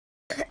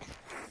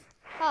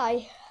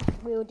Hi,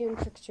 we were doing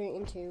trick or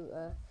treating too.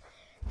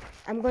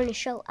 I'm going to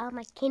show all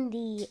my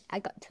candy. I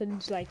got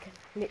tons, like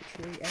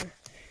literally.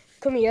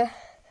 Come here.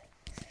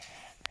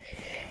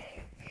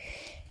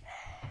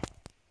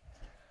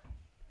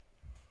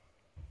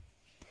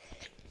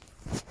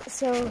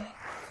 So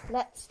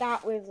let's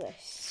start with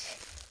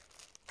this.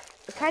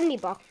 The candy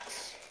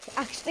box.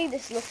 Actually,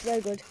 this looks very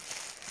good.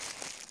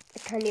 The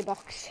candy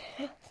box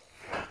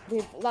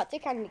with lots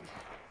of candy.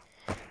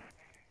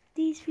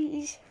 These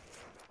sweeties.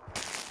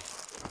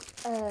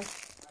 A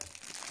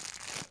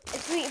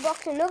sweetie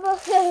box, another.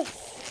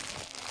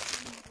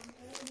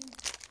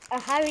 A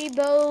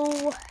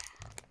Haribo.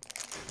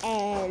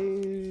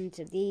 And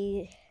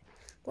the,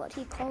 what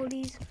do you call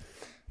these?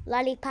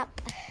 Lollipop.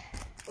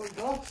 Oh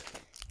God.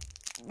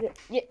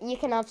 You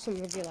can have some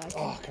if you like.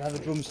 Oh, can I have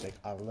a drumstick?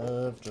 I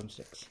love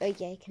drumsticks. Oh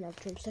yeah, you can have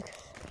drumstick.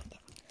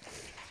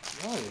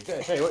 Oh, you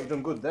gotta tell you what, you've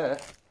done good there.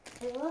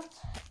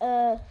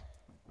 What?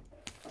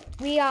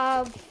 We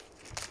have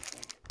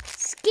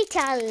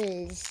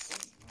Skittles.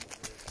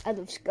 I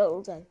love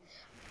Skittles.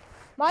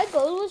 My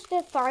goal was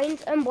to find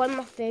one of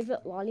my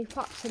favourite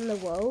lollipops in the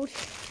world.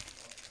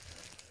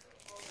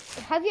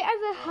 Have you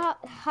ever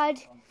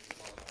had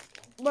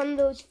one of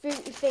those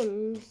fruity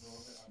things?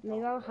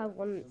 Maybe I'll have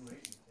one.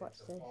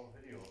 What's this?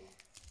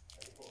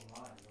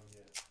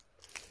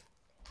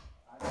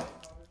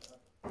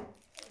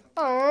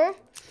 Oh,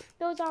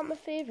 those aren't my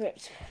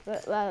favourites,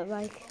 but I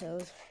like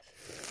those.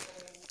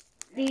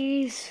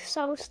 These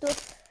sour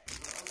stuff,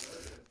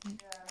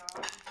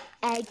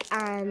 egg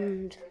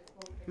and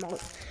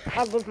malt.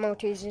 I love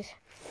Maltesers.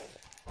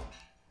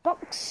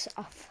 Box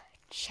of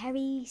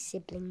cherry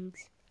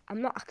siblings.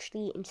 I'm not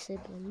actually eating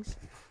siblings.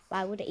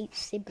 Why would I eat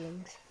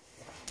siblings?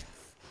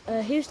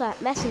 Who's that?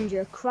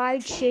 Messenger.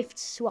 Cried shift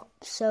swap.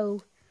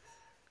 So,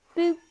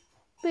 boop,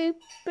 boop,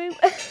 boop.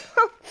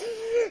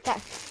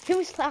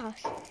 Who's that?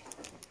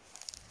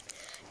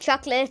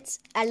 Chocolate.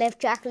 I love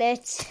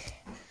chocolate.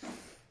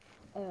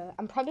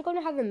 I'm probably going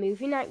to have a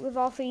movie night with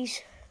all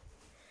these.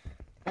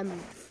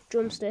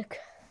 Drumstick,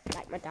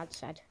 like my dad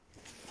said.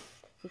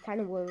 He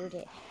kind of worded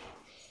it.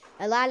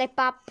 A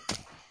lollipop.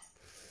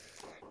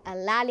 A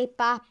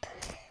lollipop.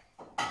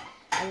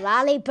 A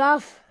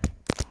lollipop.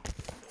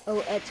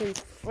 Oh, it's in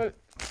front.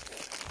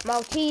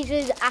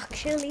 Maltesers,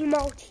 actually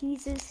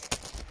Maltesers.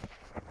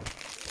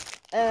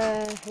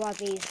 What are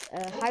these?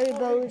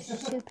 Haribo's,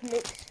 Super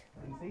Mix.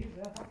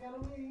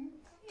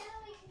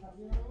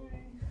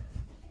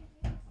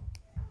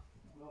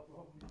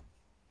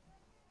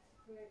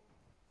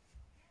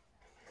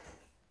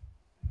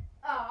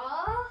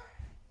 Aww.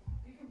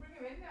 You can bring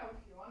him in now if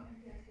you want.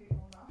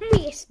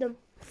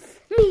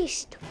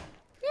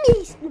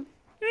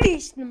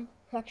 Missed them.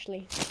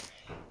 Actually.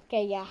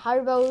 Okay, yeah,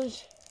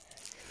 Haribo's.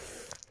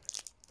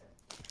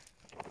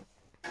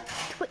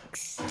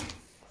 Twix.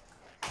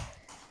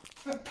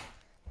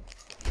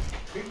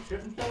 Big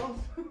chicken shells?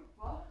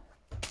 What?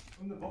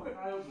 From the bucket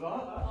I hope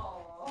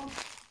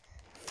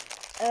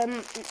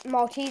that.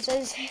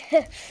 Maltesers.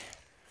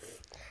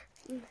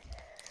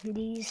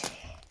 These.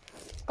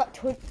 Got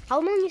to.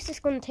 How long is this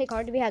going to take?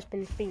 Already has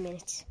been 3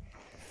 minutes.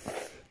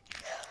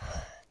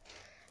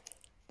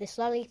 This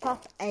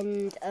lollipop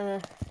and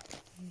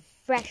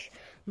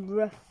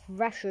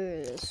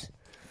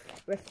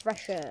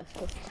refresher.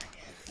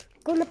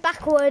 Going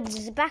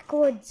backwards.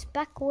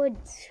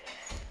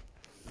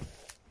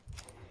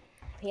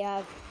 We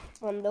have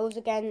one of those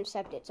again,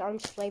 except it's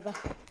orange flavour.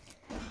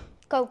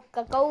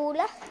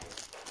 Coca-Cola.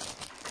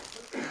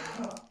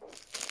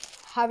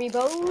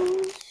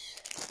 Haribo's.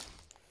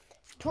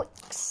 Twix.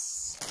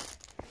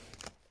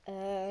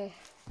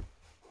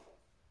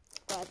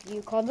 What do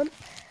you call them?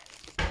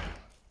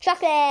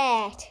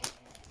 Chocolate.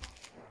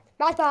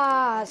 Malt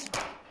bars.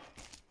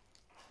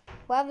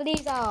 Whatever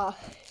these are.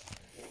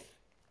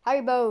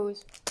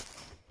 Haribo's.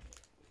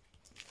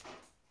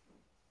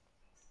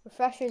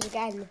 Refreshers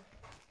again.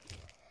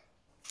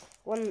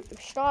 One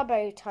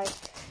strawberry type.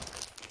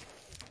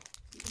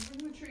 You can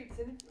bring the treats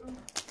in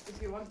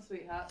if you want,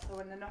 sweetheart. So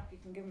when they're knocked, you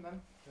can give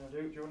them. Do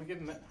you want to give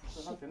them it?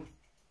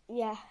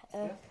 Yeah.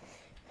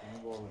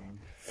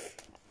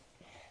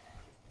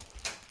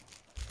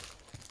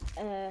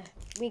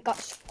 We got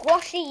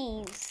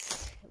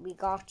squashies. We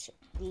got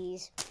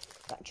these.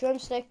 Got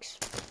drumsticks.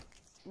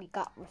 We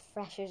got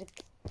refreshers.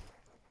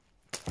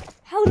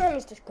 How long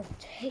is this going to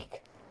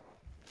take?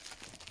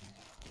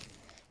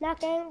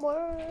 Knocking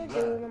words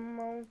in the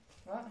mouth.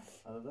 What?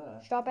 Over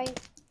there. Strawberry.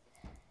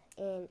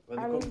 And When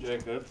they come,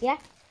 Jacob. Yeah.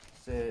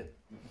 Say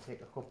you can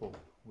take a couple.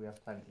 We have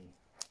plenty.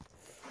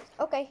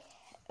 Okay.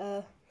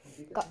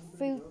 Got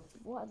fruit.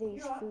 What are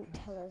these fruit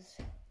tellers?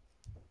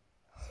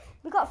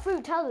 We got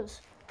fruit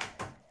tellers.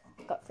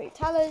 Got fruit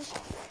tellers.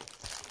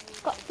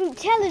 Got fruit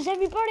tellers,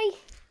 everybody.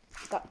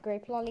 Got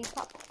grape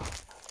lollipop.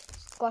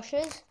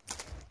 Squashes.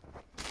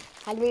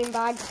 Halloween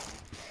bag.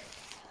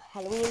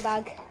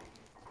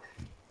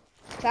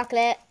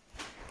 Chocolate.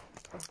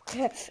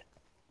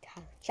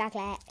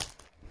 Chocolate. I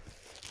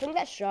think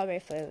that's strawberry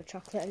flavour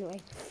chocolate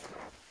anyway.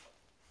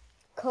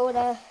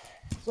 Cola.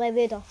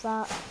 Flavoured off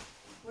that.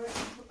 Where did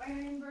you put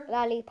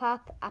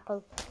lollipop,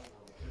 apple.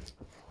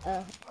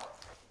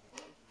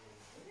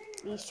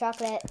 These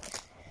chocolate,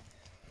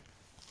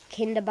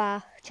 Kinder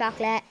bar,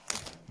 chocolate,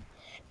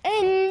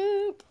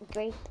 and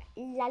grape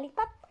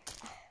lollipop.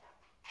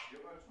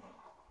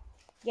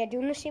 Yeah, do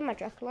you want to see my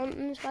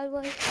jack-o'-lanterns, by the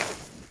way?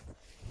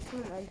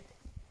 Come on.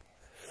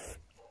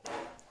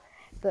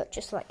 But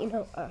just like, you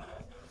know,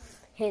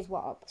 here's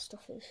what all the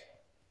stuff is.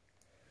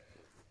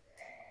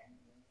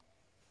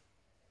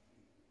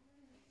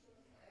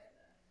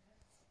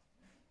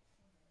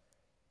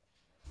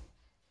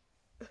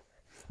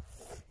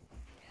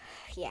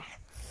 Yeah,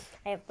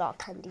 I have got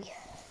candy.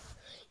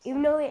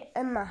 Even though it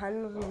in my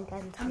hand wasn't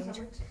getting tired,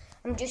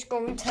 I'm just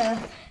going to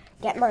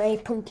get my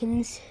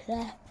pumpkins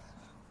there.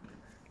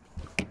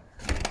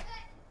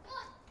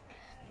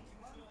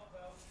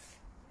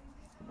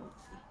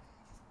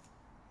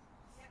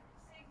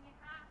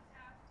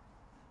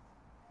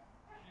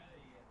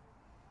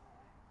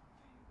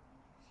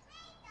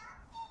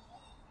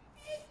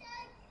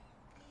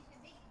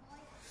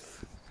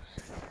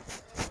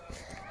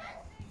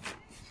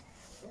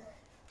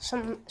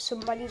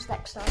 Somebody's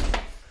next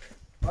time.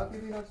 I'll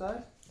give you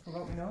outside.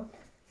 About me now.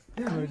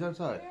 Yeah, no, he's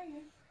outside.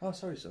 Oh,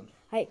 sorry, son.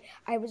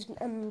 I was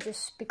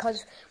just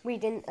because we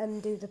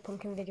didn't do the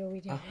pumpkin video we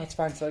did. That's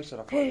fine, sorry, son.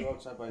 I thought you were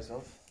outside by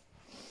yourself.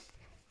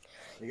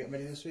 You getting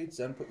ready to the sweets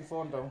then? Put your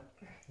phone down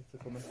if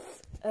they're coming.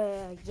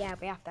 Yeah,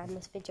 we have to end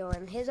this video,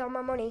 and here's all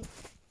my money.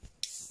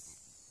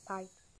 Bye.